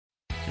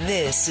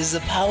This is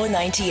a Power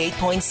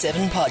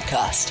 98.7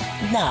 podcast.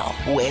 Now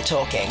we're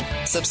talking.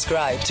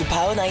 Subscribe to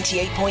Power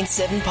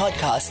 98.7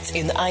 podcasts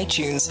in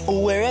iTunes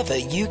or wherever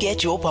you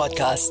get your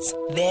podcasts.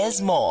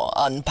 There's more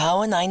on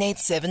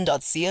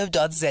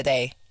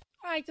power987.co.za.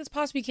 Right, this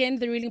past weekend,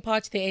 the ruling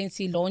party, the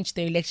ANC, launched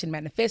their election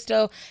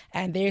manifesto,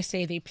 and they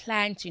say they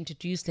plan to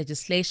introduce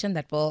legislation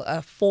that will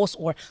force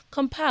or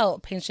compel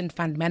pension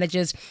fund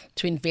managers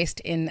to invest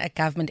in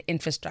government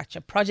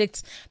infrastructure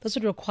projects. This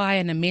would require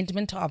an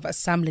amendment of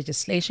some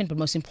legislation, but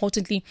most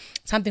importantly,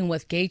 something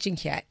worth gauging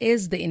here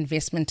is the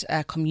investment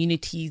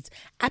community's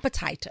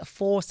appetite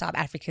for South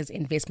Africa's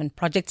investment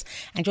projects.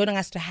 And joining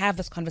us to have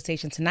this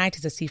conversation tonight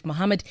is Asif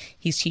Mohammed.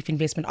 He's Chief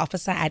Investment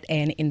Officer at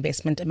AN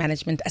Investment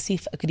Management.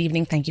 Asif, good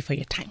evening. Thank you for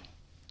your time.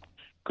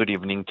 Good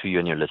evening to you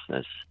and your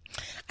listeners.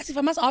 Asif,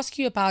 I must ask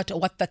you about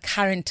what the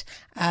current,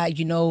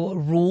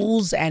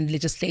 rules and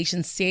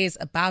legislation says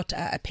about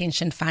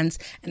pension funds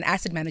and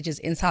asset managers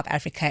in South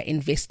Africa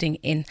investing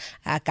in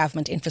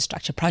government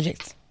infrastructure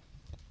projects.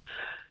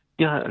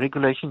 Yeah,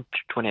 Regulation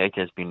 28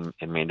 has been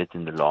amended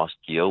in the last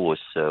year or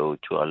so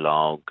to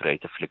allow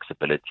greater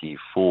flexibility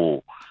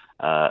for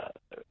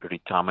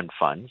retirement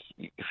funds,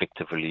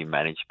 effectively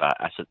managed by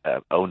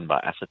owned by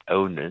asset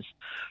owners,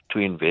 to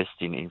invest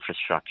in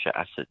infrastructure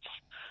assets.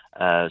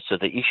 So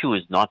the issue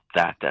is not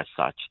that as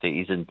such. There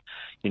isn't,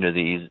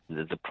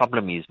 the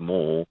problem is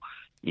more.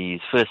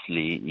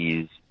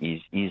 Firstly,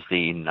 is there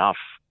enough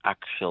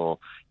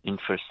actual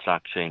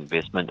infrastructure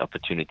investment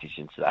opportunities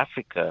in South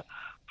Africa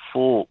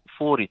for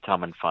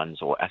retirement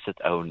funds or asset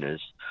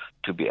owners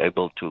to be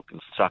able to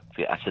instruct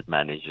the asset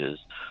managers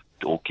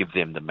or give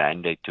them the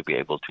mandate to be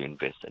able to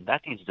invest. And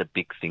that is the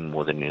big thing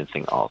more than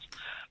anything else.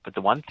 But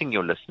the one thing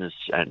your listeners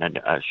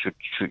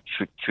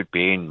should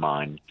bear in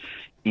mind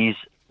is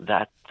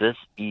that this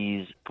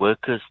is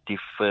workers'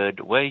 deferred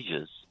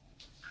wages.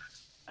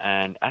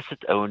 And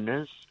asset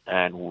owners,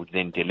 and who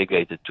then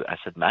delegate it to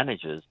asset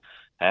managers,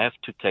 have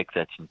to take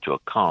that into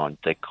account.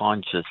 They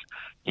can't just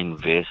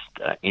invest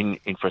in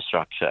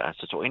infrastructure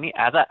assets or any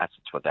other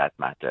assets for that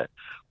matter,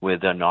 where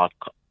they're not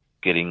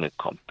getting a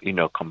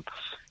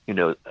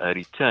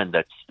return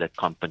that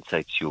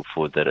compensates you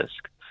for the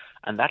risk.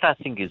 And that, I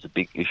think, is a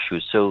big issue.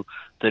 So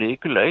the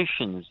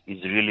regulations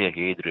is really a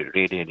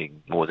red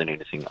herring more than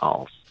anything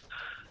else.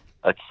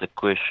 It's the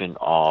question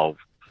of,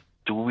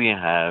 do we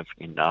have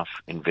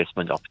enough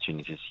investment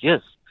opportunities?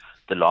 Yes,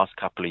 the last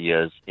couple of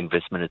years,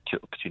 investment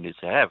opportunities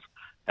have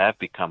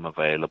become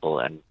available,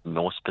 and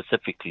more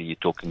specifically, you're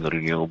talking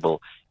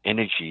renewable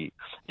energy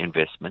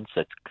investments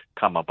that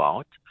come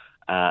about,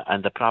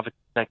 and the private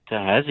sector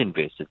has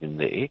invested in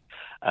there,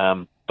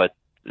 but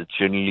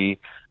generally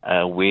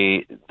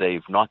where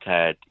they've not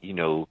had,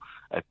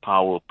 a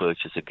power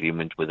purchase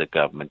agreement with a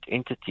government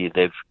entity,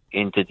 they've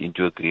entered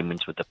into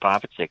agreements with the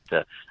private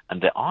sector,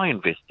 and they are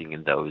investing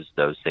in those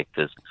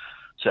sectors.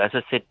 So as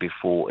I said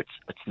before,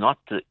 it's not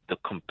the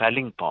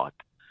compelling part.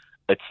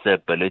 It's the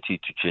ability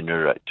to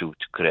generate, to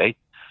create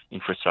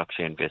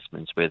infrastructure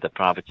investments where the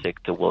private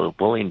sector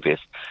will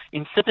invest.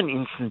 In certain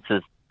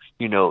instances,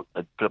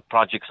 the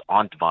projects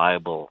aren't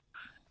viable.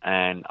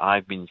 And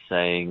I've been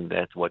saying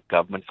that what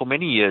government, for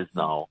many years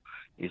now,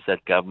 is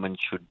that government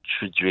should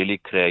really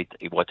create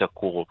what I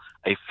call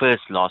a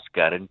first loss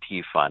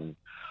guarantee fund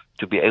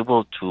to be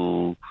able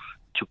to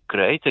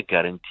create a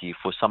guarantee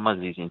for some of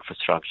these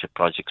infrastructure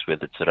projects,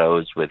 whether it's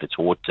roads, whether it's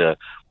water,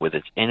 whether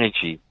it's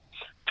energy,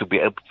 to be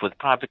able for the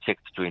private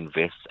sector to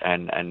invest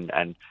and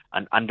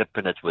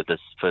underpin it with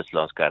this first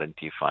loss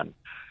guarantee fund.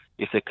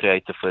 If they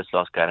create the first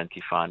loss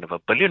guarantee fund of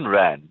R1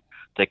 billion,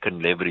 they can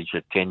leverage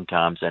it 10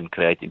 times and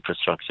create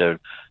infrastructure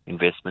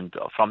investment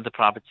from the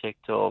private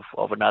sector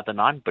of another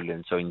 9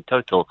 billion. So in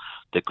total,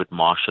 they could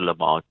marshal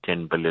about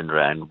 10 billion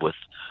rand worth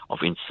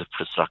of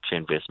infrastructure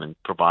investment,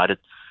 provided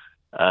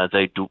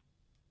they do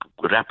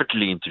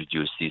rapidly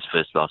introduce these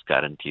first loss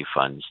guarantee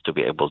funds to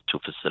be able to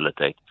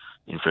facilitate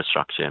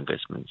infrastructure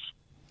investments.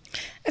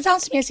 It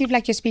sounds to me as if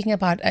like you're speaking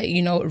about,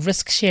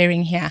 risk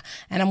sharing here.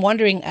 And I'm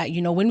wondering,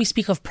 when we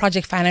speak of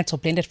project finance or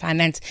blended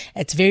finance,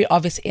 it's very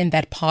obvious in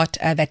that part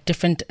that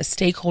different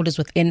stakeholders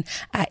within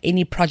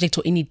any project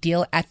or any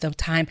deal at the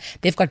time,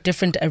 they've got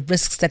different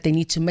risks that they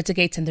need to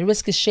mitigate, and the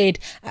risk is shared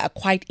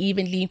quite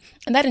evenly.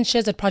 And that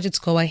ensures that projects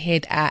go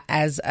ahead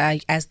as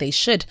they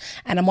should.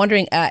 And I'm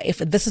wondering if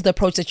this is the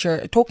approach that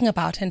you're talking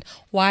about, and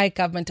why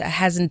government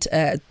hasn't,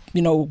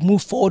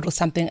 moved forward with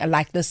something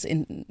like this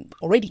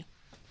already.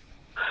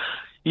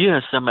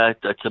 Yes,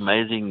 it's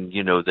amazing,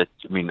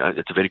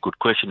 it's a very good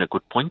question, a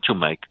good point to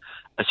make.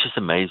 It's just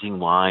amazing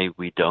why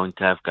we don't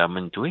have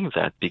government doing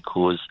that,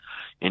 because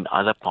in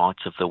other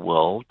parts of the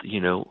world,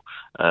 a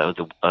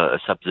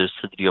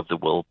subsidiary of the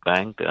World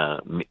Bank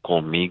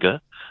called MEGA,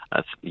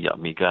 I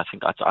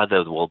think that's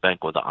either the World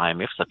Bank or the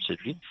IMF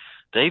subsidiary,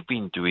 they've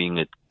been doing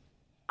it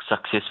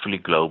successfully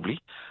globally.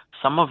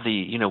 Some of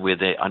the, where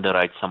they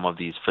underwrite some of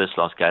these first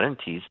loss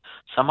guarantees,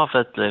 some of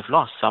it they've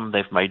lost, some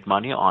they've made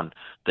money on.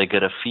 They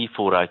get a fee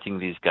for writing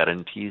these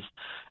guarantees.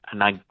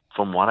 And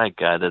from what I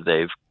gather,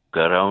 they've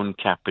grown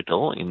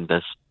capital in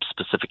this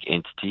specific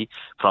entity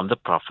from the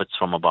profits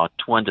from about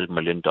 $200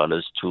 million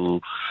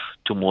to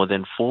more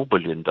than $4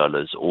 billion,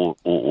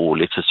 or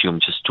let's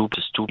assume just $2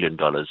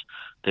 billion.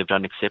 They've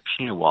done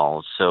exceptionally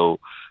well. So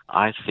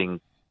I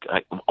think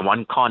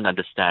one can't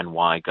understand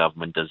why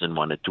government doesn't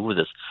want to do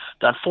this.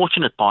 The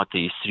unfortunate part of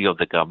the history of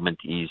the government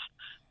is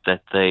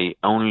that they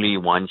only,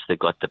 once they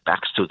got the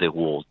backs to the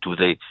wall, do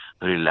they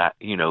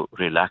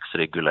relax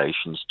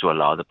regulations to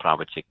allow the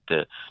private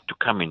sector to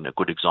come in. A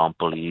good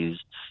example is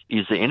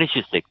the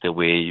energy sector,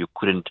 where you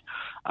couldn't,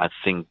 I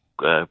think,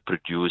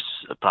 produce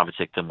a private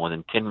sector more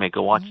than 10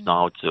 megawatts.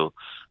 Now it's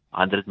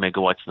 100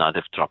 megawatts. Now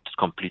they've dropped it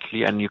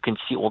completely, and you can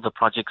see all the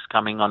projects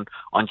coming on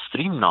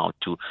stream now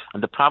too.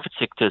 And the private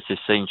sector is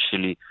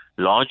essentially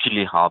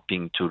largely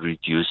helping to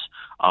reduce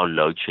our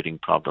load shedding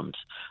problems.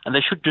 And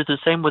they should do the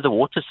same with the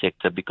water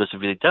sector, because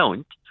if they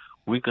don't,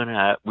 we're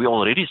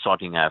already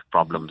starting to have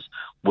problems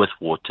with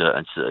water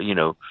and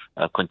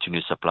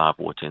continuous supply of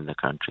water in the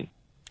country.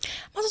 I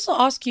must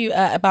also ask you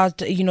about,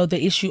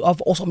 the issue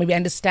of also maybe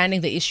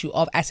understanding the issue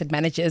of asset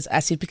managers,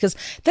 because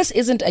this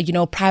isn't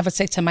private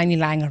sector money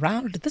lying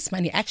around. This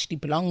money actually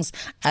belongs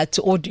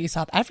to ordinary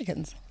South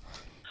Africans.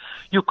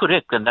 You're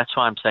correct, and that's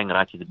why I'm saying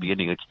right at the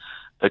beginning,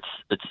 it's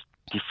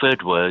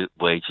deferred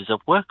wages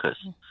of workers.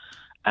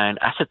 And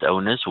asset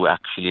owners who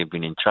actually have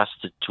been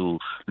entrusted to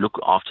look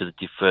after the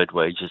deferred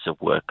wages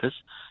of workers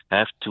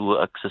have to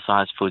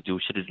exercise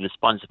fiduciary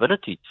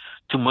responsibility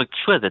to make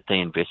sure that they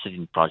invested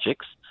in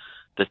projects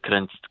that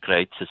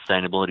create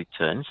sustainable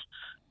returns,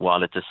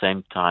 while at the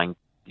same time,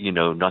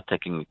 not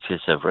taking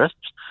excessive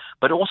risks.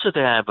 But also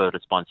they have a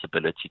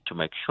responsibility to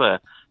make sure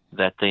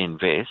that they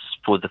invest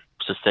for the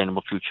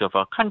sustainable future of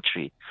our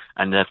country.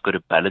 And they've got to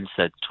balance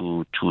that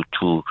to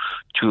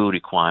two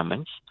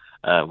requirements,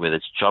 whether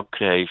it's job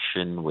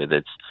creation, whether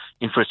it's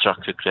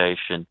infrastructure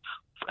creation,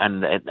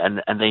 and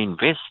they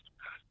invest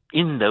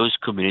in those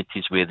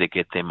communities where they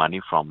get their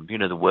money from,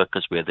 the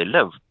workers where they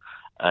live,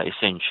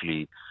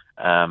 essentially,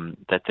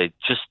 that they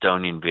just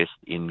don't invest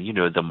in,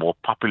 the more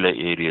popular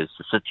areas,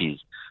 the cities,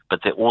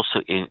 but they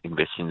also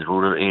invest in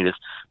rural areas.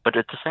 But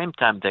at the same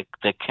time,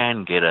 they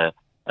can get a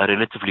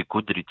relatively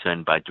good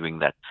return by doing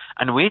that.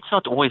 And where it's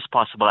not always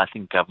possible, I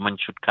think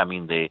government should come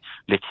in there,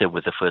 let's say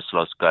with the First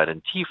Loss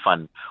Guarantee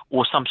Fund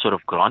or some sort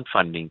of grant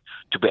funding,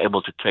 to be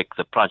able to take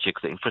the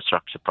project, the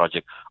infrastructure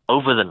project,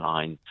 over the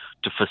line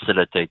to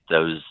facilitate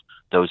those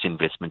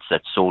investments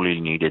that's sorely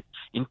needed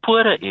in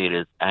poorer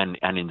areas and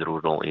in the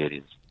rural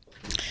areas.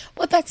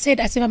 With that said,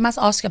 Asif, I must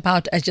ask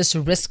about just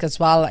risk as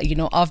well,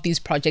 of these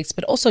projects,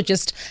 but also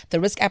just the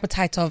risk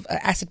appetite of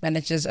asset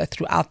managers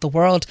throughout the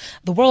world.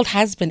 The world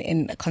has been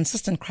in a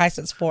consistent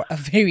crisis for a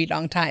very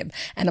long time.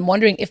 And I'm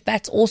wondering if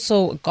that's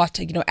also got,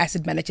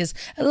 asset managers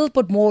a little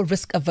bit more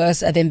risk averse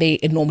than they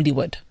normally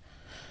would.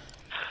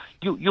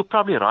 You're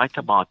probably right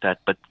about that,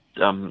 but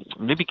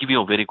maybe give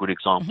you a very good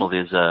example.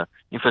 There's a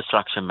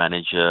infrastructure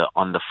manager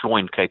on the floor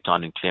in Cape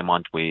Town, in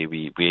Claremont, where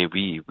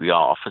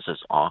our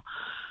offices are.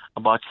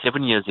 About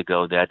 7 years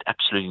ago, they had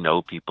absolutely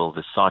no people.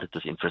 They started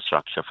this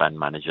infrastructure fund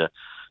manager.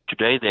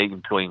 Today, they're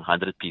employing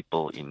 100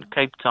 people in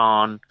Cape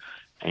Town,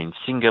 in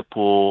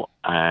Singapore,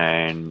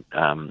 and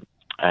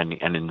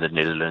in the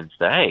Netherlands,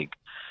 The Hague.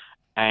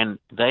 And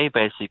they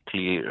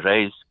basically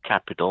raise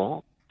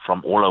capital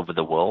from all over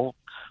the world,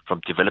 from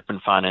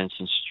development finance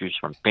institutions,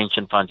 from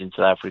pension funds in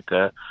South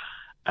Africa.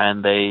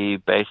 And they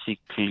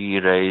basically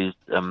raised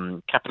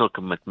capital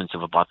commitments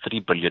of about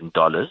 $3 billion.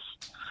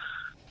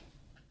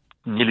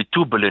 Nearly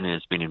 $2 billion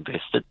has been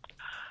invested,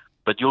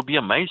 but you'll be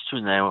amazed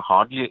to know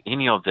hardly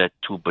any of that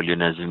 $2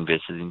 billion is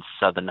invested in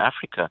Southern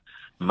Africa.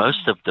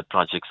 Most of the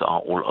projects are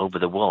all over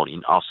the world,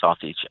 in our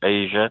Southeast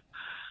Asia.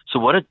 So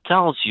what it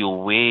tells you,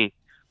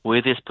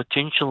 where there's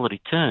potential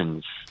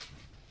returns,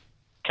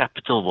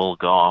 capital will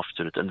go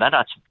after it. And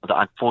that's the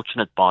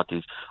unfortunate part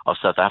is of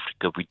South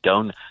Africa. We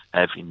don't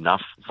have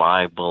enough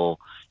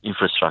viable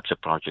infrastructure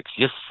projects.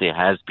 Yes, there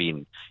has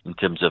been in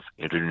terms of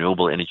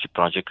renewable energy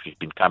projects. We've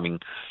been coming,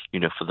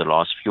 for the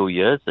last few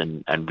years,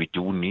 and we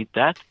do need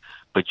that.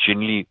 But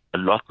generally, a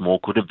lot more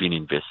could have been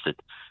invested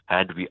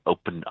had we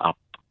opened up,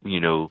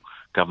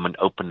 government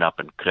opened up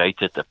and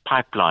created a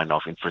pipeline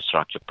of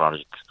infrastructure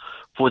projects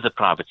for the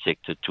private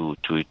sector to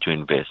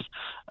invest.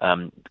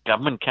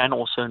 Government can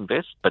also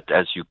invest, but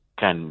as you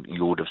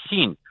would have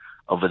seen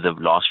over the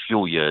last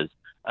few years,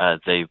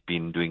 they've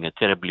been doing a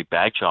terribly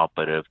bad job.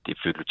 But if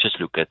you just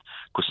look at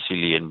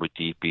Kusile and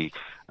Mutipi,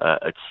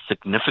 it's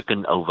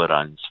significant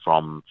overruns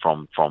from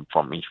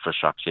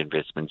infrastructure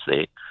investments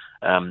there.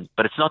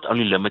 But it's not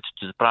only limited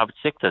to the private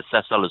sector.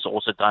 Sasol has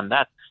also done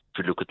that. If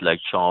you look at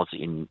Lake Charles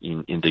in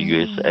the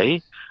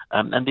USA,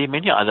 and there are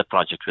many other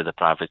projects where the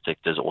private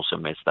sector has also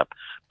messed up.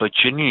 But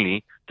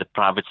generally, the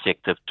private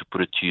sector, to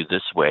put it to you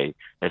this way,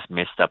 has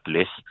messed up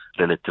less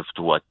relative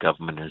to what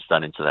government has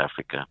done in South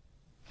Africa.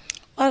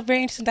 Well,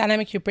 very interesting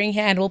dynamic you bring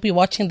here, and we'll be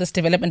watching this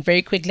development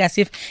very quickly, as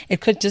if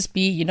it could just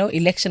be,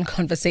 election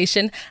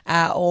conversation,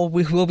 or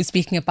we will be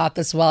speaking about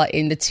this well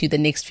into the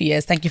next few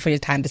years. Thank you for your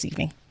time this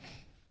evening.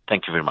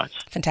 Thank you very much.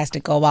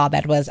 Fantastic. Oh, wow.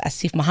 That was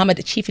Asif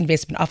Mohammed, Chief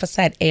Investment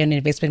Officer at Aon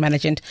Investment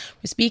Management.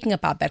 We're speaking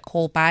about that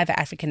call by the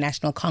African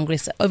National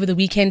Congress over the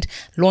weekend,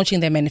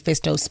 launching their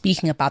manifesto,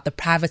 speaking about the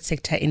private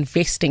sector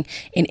investing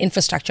in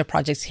infrastructure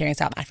projects here in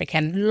South Africa.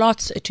 And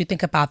lots to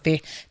think about there.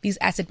 These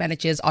asset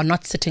managers are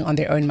not sitting on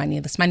their own money.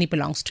 This money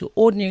belongs to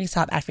ordinary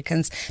South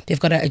Africans. They've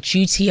got a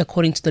duty,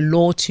 according to the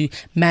law, to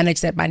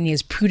manage that money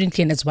as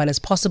prudently and as well as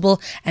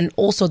possible. And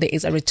also there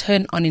is a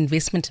return on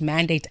investment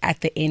mandate at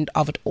the end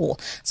of it all.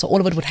 So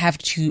all of it would have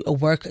to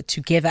work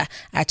together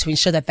to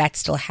ensure that that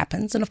still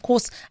happens. And of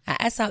course,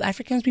 as South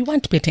Africans, we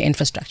want better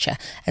infrastructure.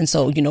 And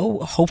so,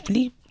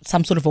 hopefully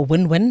some sort of a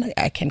win-win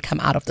can come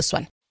out of this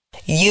one.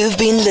 You've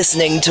been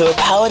listening to a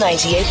Power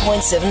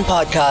 98.7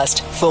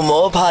 podcast. For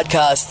more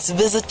podcasts,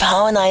 visit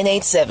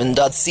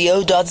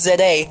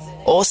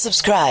power987.co.za or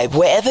subscribe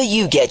wherever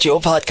you get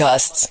your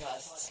podcasts.